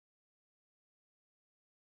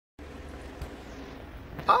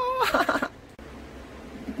Ah!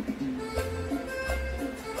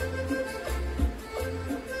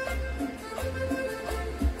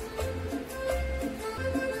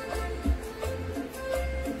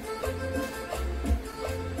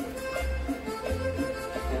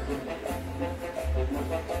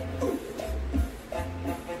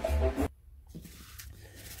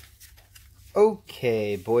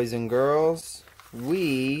 Okay, boys and girls,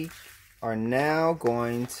 we are now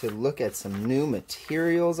going to look at some new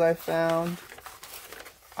materials I found.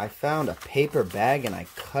 I found a paper bag and I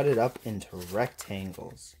cut it up into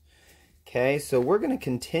rectangles. Okay, so we're going to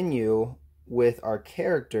continue with our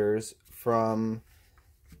characters from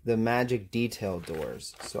the magic detail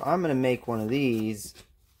doors. So I'm going to make one of these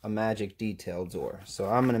a magic detail door. So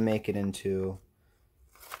I'm going to make it into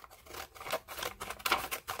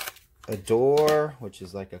a door, which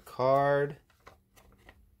is like a card.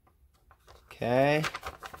 Okay,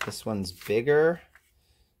 this one's bigger.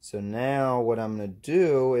 So now what I'm going to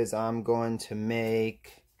do is I'm going to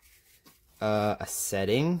make a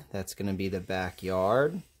setting that's going to be the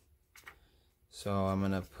backyard. So I'm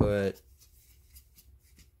going to put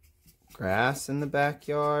grass in the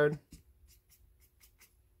backyard.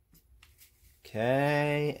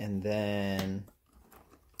 Okay, and then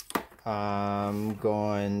I'm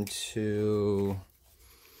going to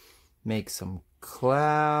make some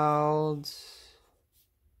clouds.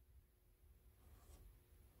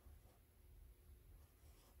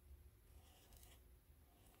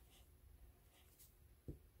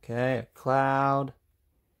 Okay, a cloud.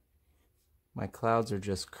 My clouds are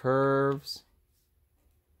just curves.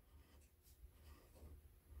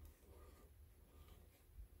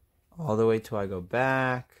 All the way till I go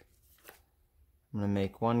back. I'm going to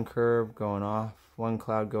make one curve going off, one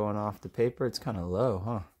cloud going off the paper. It's kind of low,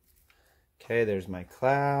 huh? Okay, there's my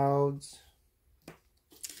clouds.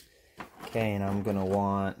 Okay, and I'm going to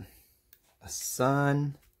want a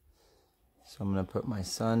sun. So I'm going to put my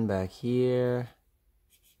sun back here.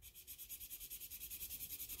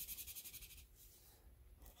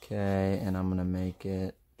 Okay, and I'm going to make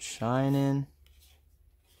it shining.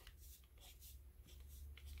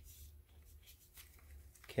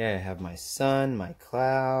 Okay, I have my sun, my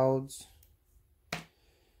clouds.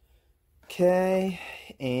 Okay,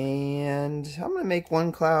 and I'm going to make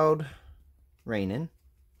one cloud raining.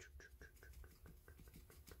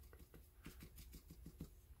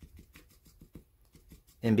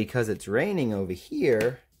 And because it's raining over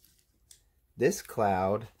here, this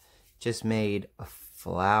cloud just made a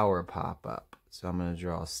flower pop up. So I'm going to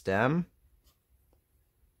draw a stem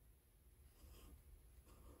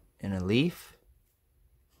and a leaf.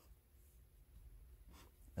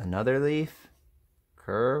 Another leaf,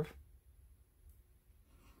 curve,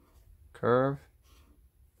 curve.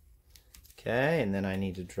 Okay, and then I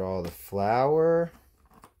need to draw the flower.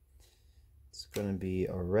 It's going to be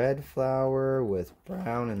a red flower with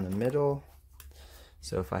brown in the middle.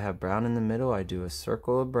 So if I have brown in the middle, I do a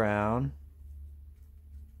circle of brown,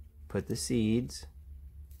 put the seeds.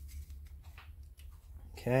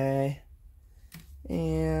 Okay,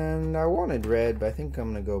 and I wanted red, but I think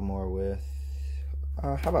I'm going to go more with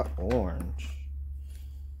how about orange?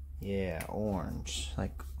 Yeah, orange.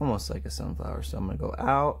 Like almost like a sunflower. So I'm going to go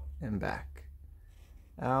out and back.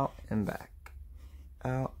 Out and back.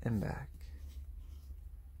 Out and back.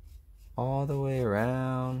 All the way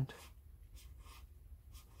around.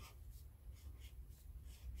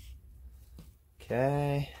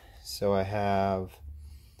 Okay. So I have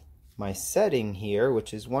my setting here,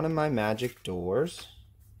 which is one of my magic doors.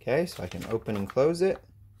 Okay, so I can open and close it.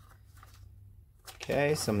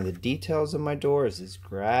 Okay, some of the details of my doors is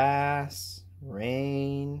grass,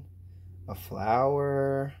 rain, a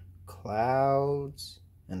flower, clouds,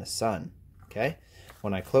 and a sun. Okay,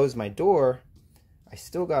 when I close my door, I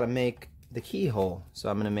still got to make the keyhole. So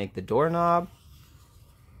I'm going to make the doorknob,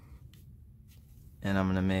 and I'm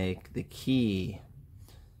going to make the key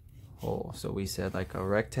hole. So we said like a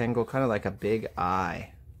rectangle, kind of like a big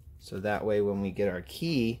eye. So that way when we get our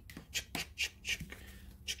key,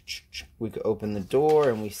 we could open the door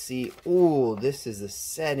and we see, ooh, this is a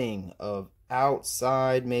setting of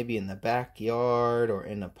outside, maybe in the backyard or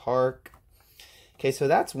in a park. Okay, so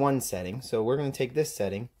that's one setting. So we're going to take this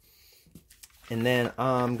setting and then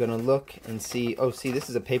I'm going to look and see, oh, see, this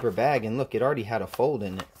is a paper bag and look, it already had a fold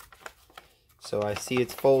in it. So I see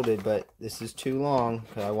it's folded, but this is too long.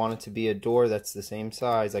 I want it to be a door that's the same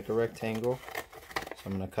size, like a rectangle. So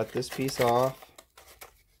I'm going to cut this piece off.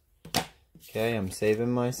 Okay, I'm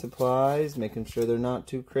saving my supplies, making sure they're not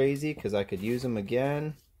too crazy because I could use them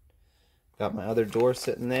again. Got my other door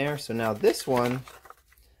sitting there. So now this one,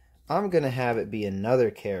 I'm going to have it be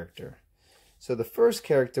another character. So the first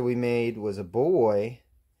character we made was a boy.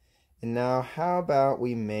 And now how about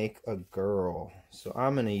we make a girl? So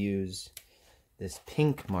I'm going to use this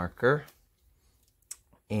pink marker.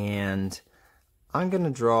 And I'm going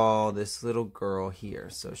to draw this little girl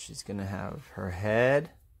here. So she's going to have her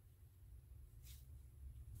head.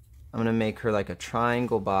 I'm going to make her like a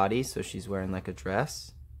triangle body. So she's wearing like a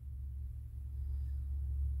dress.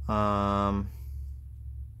 And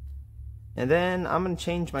then I'm going to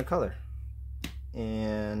change my color.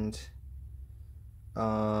 And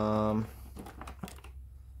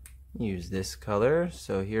use this color.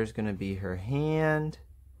 So here's going to be her hand.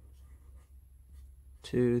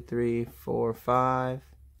 2, 3, 4, 5.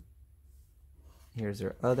 Here's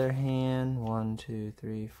her other hand. 1, 2,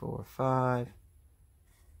 3, 4, 5.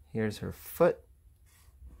 Here's her foot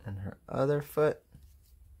and her other foot.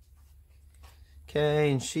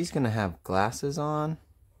 Okay, and she's going to have glasses on.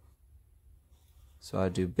 So I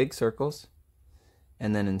do big circles.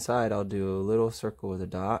 And then inside I'll do a little circle with a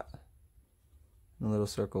dot. A little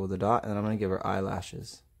circle with a dot. And then I'm going to give her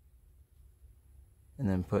eyelashes. And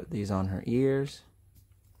then put these on her ears.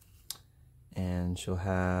 And she'll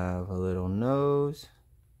have a little nose.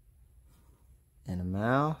 And a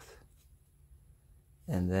mouth.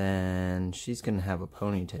 And then she's going to have a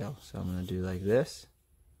ponytail. So I'm going to do like this.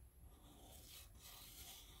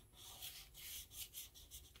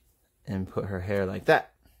 And put her hair like that.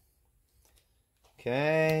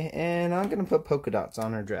 Okay, and I'm going to put polka dots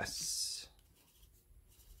on her dress.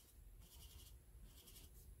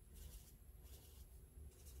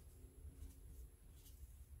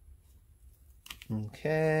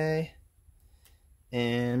 Okay,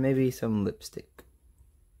 and maybe some lipstick.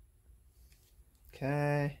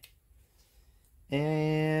 Okay,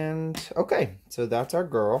 and okay, so that's our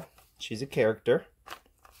girl. She's a character.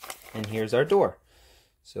 And here's our door.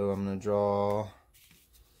 So I'm going to draw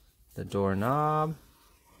the doorknob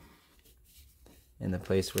and the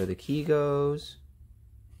place where the key goes.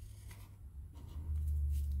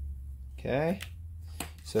 Okay,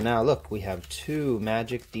 so now look, we have 2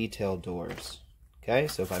 magic detail doors. Okay,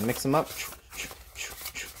 so if I mix them up,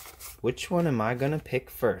 which one am I gonna pick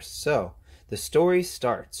first? So the story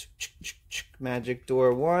starts. Magic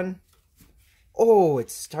door 1. Oh, it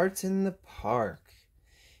starts in the park.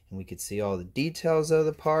 And we could see all the details of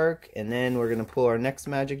the park. And then we're going to pull our next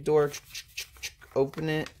magic door. Open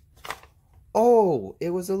it. Oh, it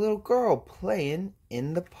was a little girl playing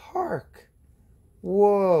in the park.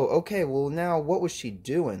 Whoa. Okay, well now what was she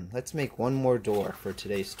doing? Let's make one more door for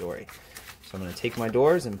today's story. So I'm going to take my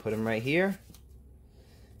doors and put them right here.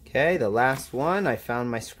 Okay, the last one. I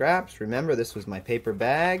found my scraps. Remember, this was my paper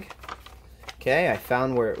bag. Okay, I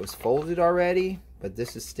found where it was folded already. But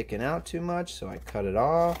this is sticking out too much, so I cut it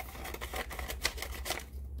off.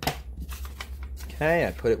 Okay,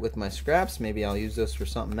 I put it with my scraps. Maybe I'll use this for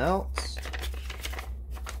something else.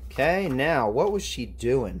 Okay, now, what was she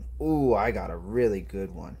doing? Ooh, I got a really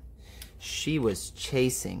good one. She was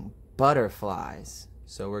chasing butterflies.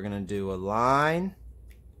 So we're going to do a line.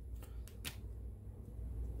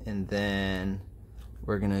 And then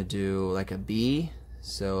we're going to do like a bee.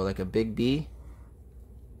 So like a big bee.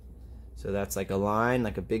 So that's like a line,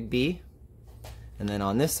 like a big B. And then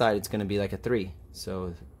on this side, it's going to be like a 3.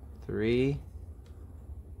 So 3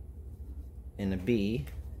 and a B.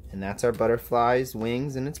 And that's our butterfly's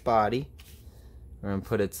wings and its body. We're going to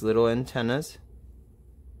put its little antennas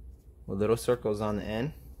with little circles on the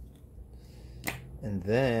end. And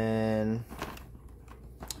then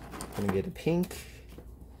I'm going to get a pink.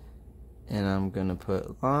 And I'm going to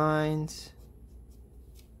put lines.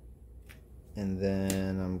 And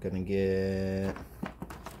then I'm going to get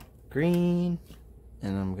green.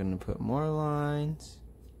 And I'm going to put more lines.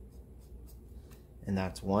 And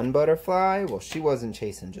that's one butterfly. Well, she wasn't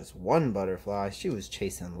chasing just one butterfly. She was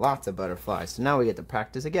chasing lots of butterflies. So now we get to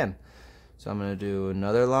practice again. So I'm going to do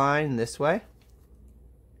another line this way.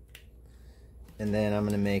 And then I'm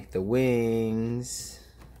going to make the wings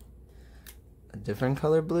a different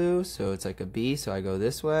color blue. So it's like a bee. So I go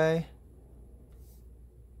this way.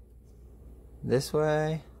 This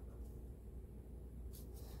way,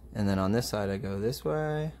 and then on this side I go this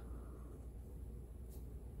way,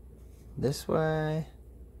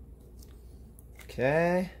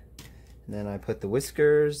 okay, and then I put the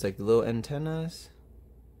whiskers, like the little antennas,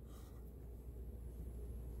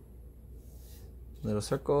 little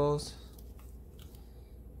circles,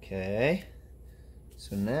 okay,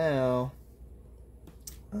 so now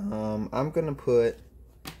I'm gonna put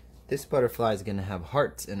this butterfly is going to have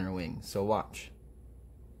hearts in her wings, so watch.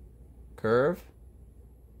 Curve.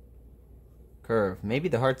 Curve. Maybe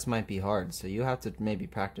the hearts might be hard, so you have to maybe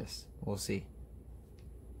practice. We'll see.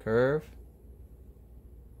 Curve.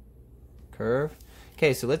 curve.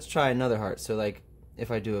 Okay, so let's try another heart. So like if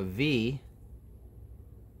I do a V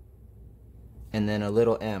and then a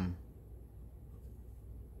little M.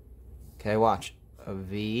 Okay, watch. A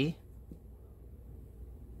V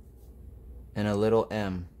and a little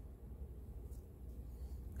M.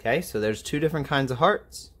 Okay, so there's two different kinds of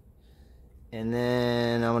hearts. And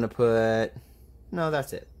then I'm going to put, no,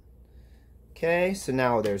 that's it. Okay, so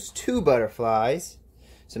now there's two butterflies.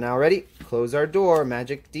 So now ready? Close our door,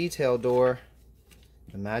 magic detail door.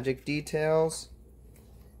 The magic details.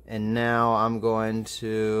 And now I'm going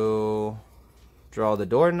to draw the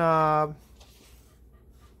doorknob.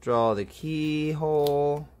 Draw the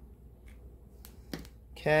keyhole.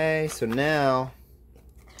 Okay, so now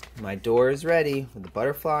my door is ready with the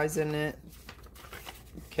butterflies in it.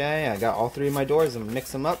 Okay, I got all three of my doors. I'm going to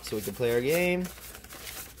mix them up so we can play our game.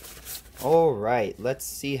 Alright, let's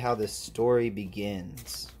see how this story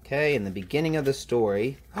begins. Okay, in the beginning of the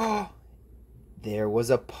story, there was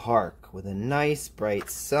a park with a nice bright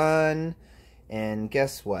sun. And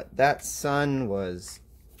guess what? That sun was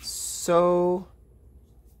so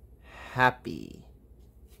happy.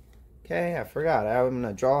 Okay, I forgot. I'm going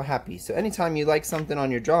to draw happy. So anytime you like something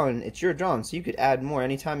on your drawing, it's your drawing. So you could add more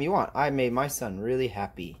anytime you want. I made my son really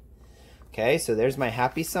happy. Okay, so there's my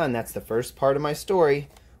happy sun. That's the first part of my story.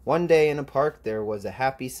 One day in a park, there was a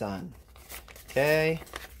happy sun. Okay,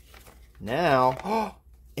 now,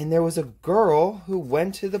 and there was a girl who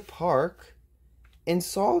went to the park and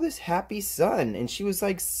saw this happy sun. And she was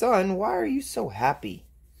like, "Son, why are you so happy?"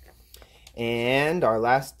 And our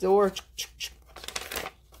last door,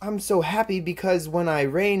 I'm so happy because when I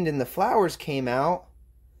rained and the flowers came out,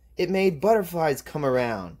 it made butterflies come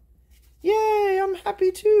around. Yay, I'm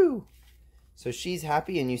happy too. So she's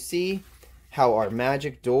happy, and you see how our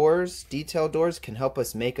magic doors, detail doors, can help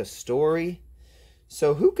us make a story.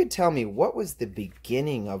 So who could tell me what was the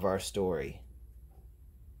beginning of our story?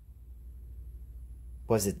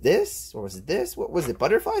 Was it this or was it this? What was it?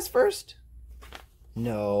 Butterflies first?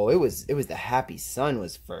 No, it was the happy sun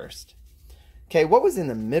was first. Okay, what was in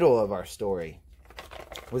the middle of our story?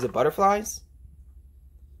 Was it butterflies?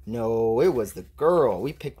 No, it was the girl.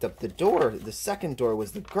 We picked up the door. The second door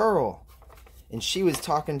was the girl. And she was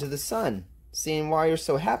talking to the sun, seeing why you're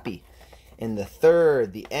so happy. And the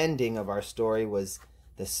third, the ending of our story was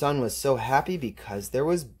the sun was so happy because there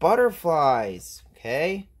was butterflies.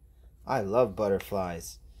 Okay? I love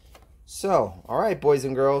butterflies. So, alright boys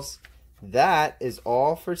and girls, that is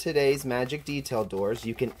all for today's magic detail doors.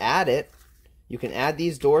 You can add it. You can add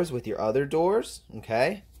these doors with your other doors,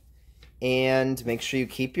 okay? And make sure you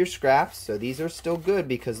keep your scraps. So these are still good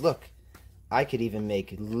because look, I could even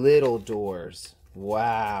make little doors.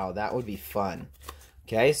 Wow, that would be fun.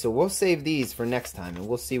 Okay, so we'll save these for next time and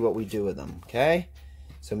we'll see what we do with them, okay?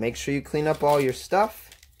 So make sure you clean up all your stuff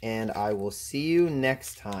and I will see you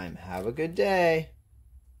next time. Have a good day.